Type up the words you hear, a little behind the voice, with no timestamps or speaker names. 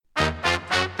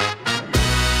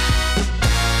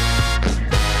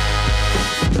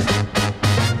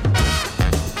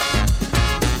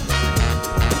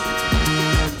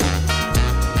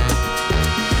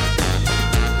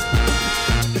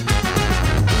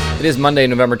It is Monday,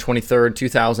 November 23rd,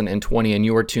 2020, and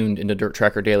you are tuned into Dirt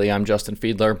Tracker Daily. I'm Justin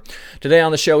Fiedler. Today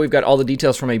on the show, we've got all the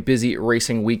details from a busy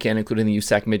racing weekend, including the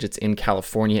USAC midgets in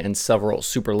California and several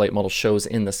super late model shows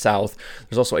in the South.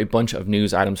 There's also a bunch of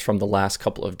news items from the last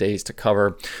couple of days to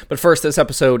cover. But first, this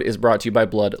episode is brought to you by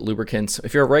Blud Lubricants.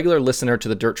 If you're a regular listener to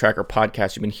the Dirt Tracker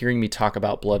podcast, you've been hearing me talk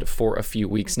about Blud for a few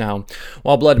weeks now.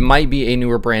 While Blud might be a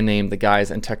newer brand name, the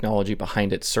guys and technology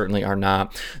behind it certainly are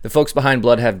not. The folks behind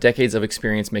Blud have decades of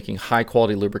experience making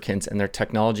high-quality lubricants, and their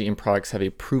technology and products have a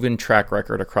proven track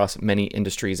record across many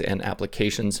industries and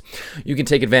applications. You can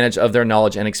take advantage of their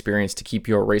knowledge and experience to keep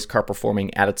your race car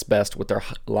performing at its best with their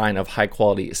line of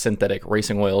high-quality synthetic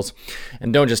racing oils.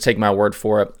 And don't just take my word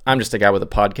for it. I'm just a guy with a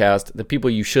podcast. The people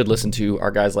you should listen to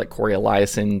are guys like Corey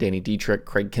Eliason, Danny Dietrich,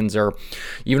 Craig Kinzer.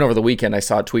 Even over the weekend, I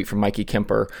saw a tweet from Mikey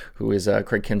Kemper, who is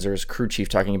Craig Kinzer's crew chief,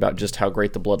 talking about just how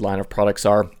great the Blud line of products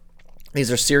are. These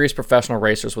are serious professional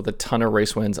racers with a ton of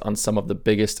race wins on some of the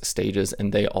biggest stages,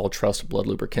 and they all trust Blud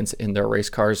Lubricants in their race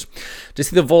cars. To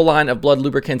see the full line of Blud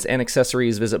Lubricants and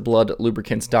accessories, visit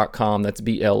bludlubricants.com. That's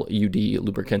BLUD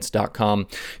lubricants.com.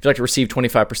 If you'd like to receive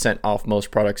 25% off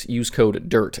most products, use code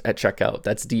DIRT at checkout.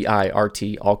 That's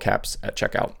DIRT, all caps, at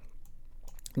checkout.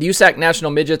 The USAC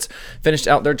National Midgets finished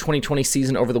out their 2020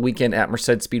 season over the weekend at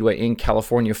Merced Speedway in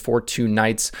California for 2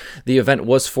 nights. The event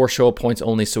was for show points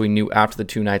only, so we knew after the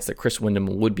 2 nights that Chris Windham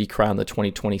would be crowned the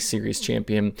 2020 series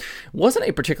champion. It wasn't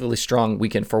a particularly strong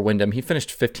weekend for Windham. He finished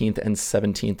 15th and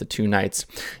 17th the 2 nights.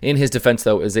 In his defense,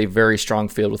 though, is a very strong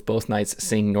field with both nights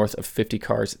seeing north of 50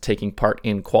 cars taking part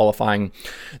in qualifying.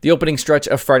 The opening stretch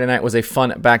of Friday night was a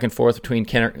fun back and forth between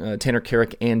Tanner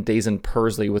Carrick and Dazen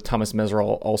Persley, with Thomas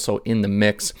Meserol also in the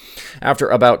mix. After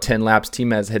about 10 laps,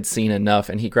 T-Mez had seen enough,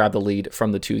 and he grabbed the lead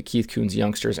from the 2 Keith Kunz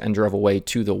youngsters and drove away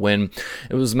to the win.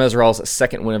 It was Meserol's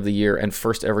second win of the year and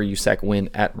first ever USAC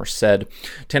win at Merced.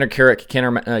 Tanner Carrick,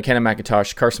 Cannon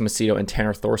McIntosh, Carson Macedo, and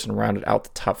Tanner Thorson rounded out the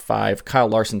top 5. Kyle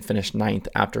Larson finished 9th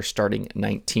after starting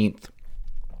 19th.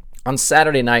 On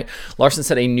Saturday night, Larson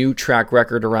set a new track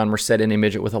record around Merced in a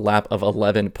midget with a lap of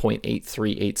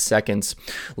 11.838 seconds.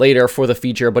 Later, for the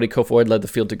feature, Buddy Kofoid led the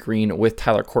field to green with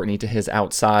Tyler Courtney to his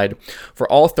outside. For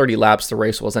all 30 laps, the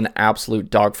race was an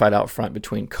absolute dogfight out front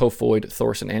between Kofoid,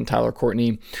 Thorson, and Tyler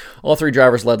Courtney. All 3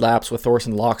 drivers led laps, with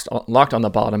Thorson locked on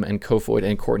the bottom and Kofoid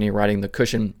and Courtney riding the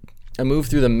cushion. A move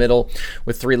through the middle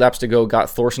with 3 laps to go got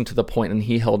Thorson to the point, and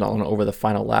he held on over the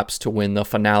final laps to win the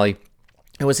finale.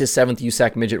 It was his 7th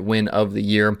USAC midget win of the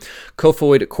year.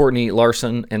 Kofoid, Courtney,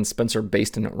 Larson, and Spencer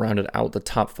Baston rounded out the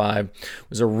top 5. It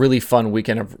was a really fun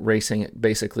weekend of racing.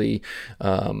 Basically,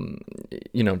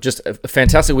 just a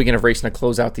fantastic weekend of racing to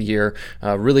close out the year.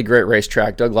 Really great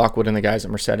racetrack. Doug Lockwood and the guys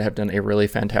at Merced have done a really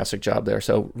fantastic job there.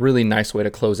 So really nice way to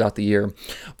close out the year.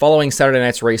 Following Saturday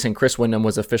night's racing, Chris Windham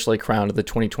was officially crowned the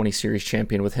 2020 series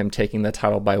champion, with him taking the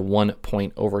title by 1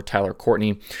 point over Tyler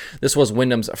Courtney. This was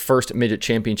Windham's first midget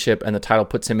championship, and the title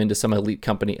puts him into some elite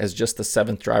company as just the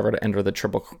 7th driver to enter the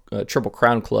Triple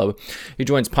Crown Club. He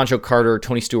joins Pancho Carter,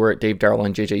 Tony Stewart, Dave Darrell,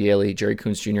 and JJ Yaley, Jerry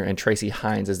Coons Jr., and Tracy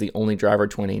Hines as the only driver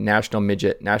to win a National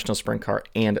Midget, National Sprint Car,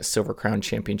 and Silver Crown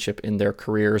Championship in their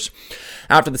careers.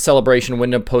 After the celebration,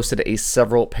 Windham posted a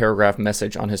several paragraph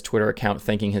message on his Twitter account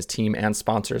thanking his team and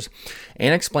sponsors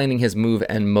and explaining his move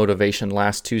and motivation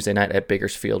last Tuesday night at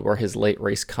Bakersfield, where his late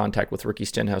race contact with Ricky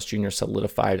Stenhouse Jr.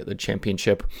 solidified the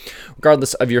championship.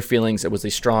 Regardless of your feelings, it was a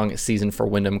strong season for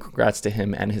Windham. Congrats to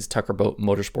him and his Tucker Boat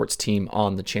Motorsports team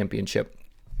on the championship.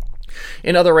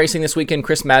 In other racing this weekend,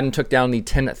 Chris Madden took down the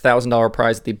 $10,000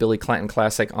 prize at the Billy Clanton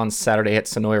Classic on Saturday at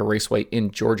Sonoya Raceway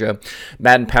in Georgia.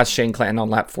 Madden passed Shane Clanton on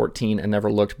lap 14 and never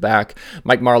looked back.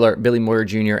 Mike Marlar, Billy Moyer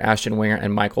Jr., Ashton Winger,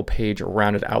 and Michael Page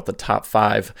rounded out the top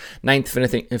 5.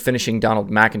 9th finishing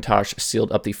Donald McIntosh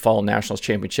sealed up the Fall Nationals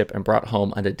Championship and brought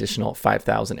home an additional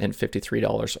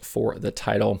 $5,053 for the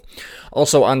title.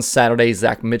 Also on Saturday,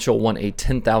 Zach Mitchell won a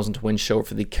 10,000 to win show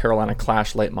for the Carolina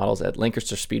Clash late models at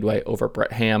Lancaster Speedway over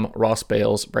Brett Ham, Ross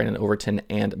Bales, Brandon Overton,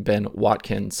 and Ben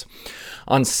Watkins.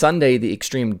 On Sunday, the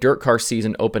Extreme Dirt Car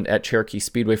season opened at Cherokee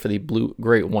Speedway for the Blue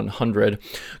Gray 100.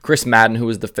 Chris Madden, who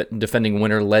was the defending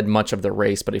winner, led much of the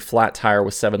race, but a flat tire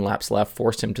with 7 laps left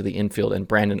forced him to the infield, and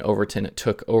Brandon Overton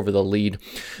took over the lead.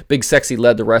 Big Sexy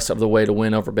led the rest of the way to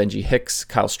win over Benji Hicks,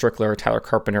 Kyle Strickler, Tyler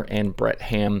Carpenter, and Brett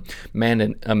Ham.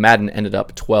 Madden ended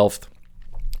up 12th.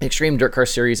 Extreme Dirt Car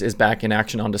Series is back in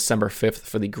action on December 5th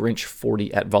for the Grinch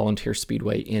 40 at Volunteer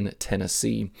Speedway in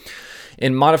Tennessee.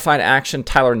 In modified action,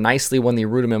 Tyler Nicely won the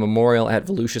Rudiman Memorial at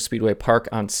Volusia Speedway Park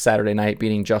on Saturday night,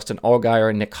 beating Justin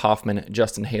Allgaier, Nick Hoffman,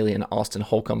 Justin Haley, and Austin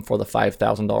Holcomb for the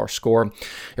 $5,000 score.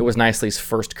 It was Nicely's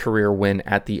first career win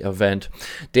at the event.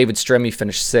 David Stremme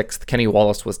finished 6th, Kenny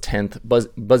Wallace was 10th,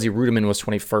 Buzzy Rudiman was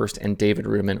 21st, and David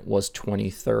Rudiman was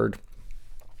 23rd.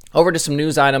 Over to some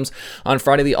news items. On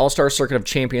Friday, the All-Star Circuit of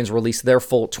Champions released their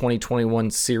full 2021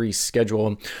 series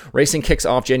schedule. Racing kicks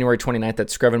off January 29th at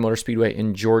Screven Motor Speedway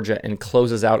in Georgia and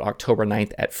closes out October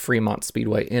 9th at Fremont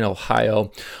Speedway in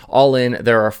Ohio. All in,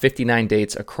 there are 59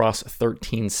 dates across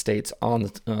 13 states on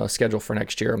the schedule for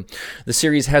next year. The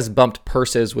series has bumped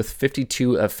purses, with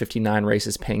 52 of 59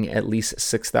 races paying at least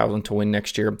 $6,000 to win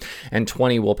next year, and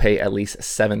 20 will pay at least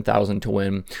 $7,000 to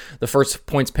win. The first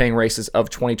points-paying races of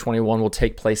 2021 will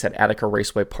take place at Attica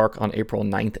Raceway Park on April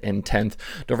 9th and 10th.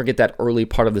 Don't forget that early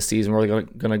part of the season, we're going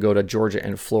to go to Georgia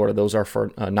and Florida. Those are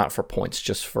for not for points,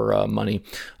 just for money,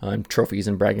 trophies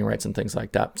and bragging rights and things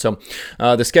like that. So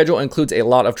the schedule includes a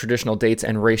lot of traditional dates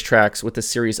and racetracks, with the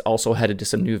series also headed to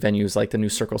some new venues like the new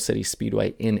Circle City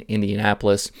Speedway in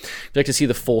Indianapolis. If you'd like to see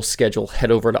the full schedule,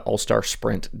 head over to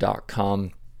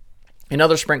allstarsprint.com. In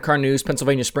other sprint car news,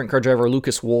 Pennsylvania sprint car driver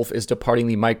Lucas Wolfe is departing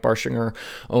the Mike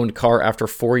Barshinger-owned car after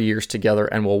 4 years together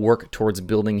and will work towards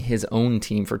building his own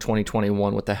team for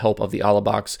 2021 with the help of the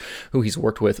Alabox, who he's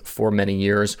worked with for many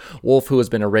years. Wolfe, who has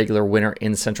been a regular winner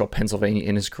in central Pennsylvania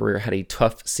in his career, had a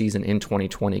tough season in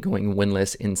 2020, going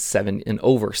winless in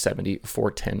over 70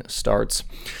 410 starts.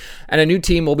 And a new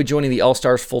team will be joining the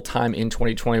All-Stars full-time in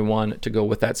 2021 to go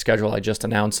with that schedule I just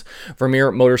announced.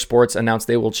 Vermeer Motorsports announced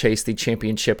they will chase the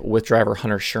championship with driver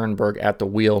Hunter Schuerenberg at the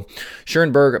wheel.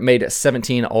 Schuerenberg made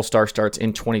 17 All-Star starts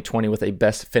in 2020 with a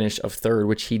best finish of 3rd,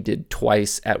 which he did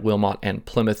twice at Wilmot and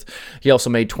Plymouth. He also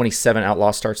made 27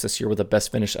 Outlaw starts this year with a best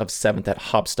finish of 7th at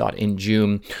Hopstad in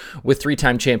June. With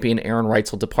 3-time champion Aaron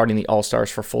Reitzel departing the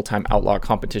All-Stars for full-time Outlaw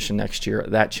competition next year,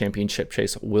 that championship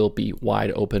chase will be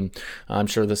wide open. I'm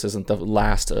sure this isn't the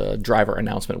last driver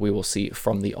announcement we will see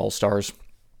from the All-Stars.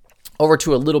 Over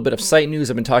to a little bit of site news.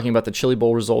 I've been talking about the Chili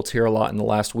Bowl results here a lot in the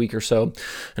last week or so,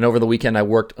 and over the weekend I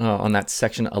worked on that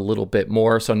section a little bit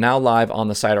more. So now live on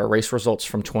the site are race results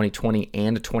from 2020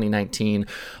 and 2019,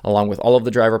 along with all of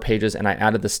the driver pages, and I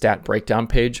added the stat breakdown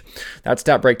page. That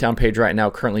stat breakdown page right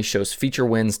now currently shows feature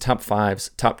wins, top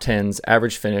 5s, top 10s,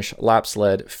 average finish, laps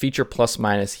led, feature plus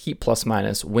minus, heat plus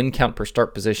minus, win count per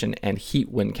start position, and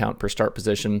heat win count per start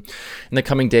position. In the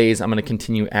coming days, I'm going to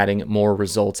continue adding more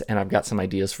results, and I've got some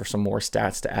ideas for some more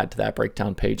stats to add to that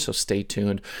breakdown page, so stay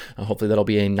tuned. Hopefully that'll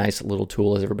be a nice little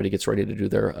tool as everybody gets ready to do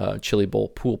their Chili Bowl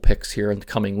pool picks here in the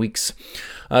coming weeks.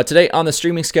 Today on the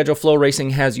streaming schedule, Flow Racing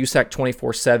has USAC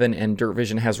 24/7 and Dirt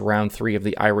Vision has round 3 of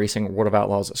the iRacing World of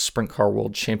Outlaws Sprint Car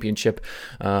World Championship.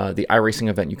 The iRacing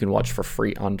event you can watch for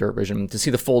free on Dirt Vision. To see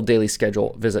the full daily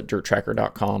schedule, visit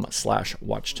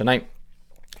dirttracker.com/watch tonight.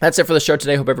 That's it for the show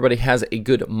today. Hope everybody has a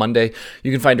good Monday.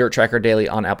 You can find Dirt Tracker Daily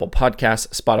on Apple Podcasts,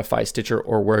 Spotify, Stitcher,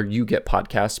 or where you get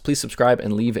podcasts. Please subscribe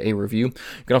and leave a review.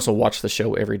 You can also watch the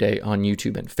show every day on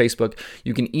YouTube and Facebook.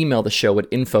 You can email the show at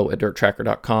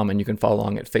info@dirttracker.com, and you can follow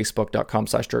along at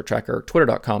facebook.com/dirttracker,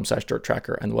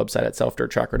 twitter.com/dirttracker, and the website itself,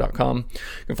 dirttracker.com.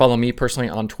 You can follow me personally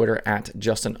on Twitter at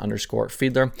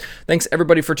Justin_Fiedler. Thanks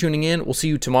everybody for tuning in. We'll see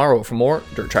you tomorrow for more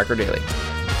Dirt Tracker Daily.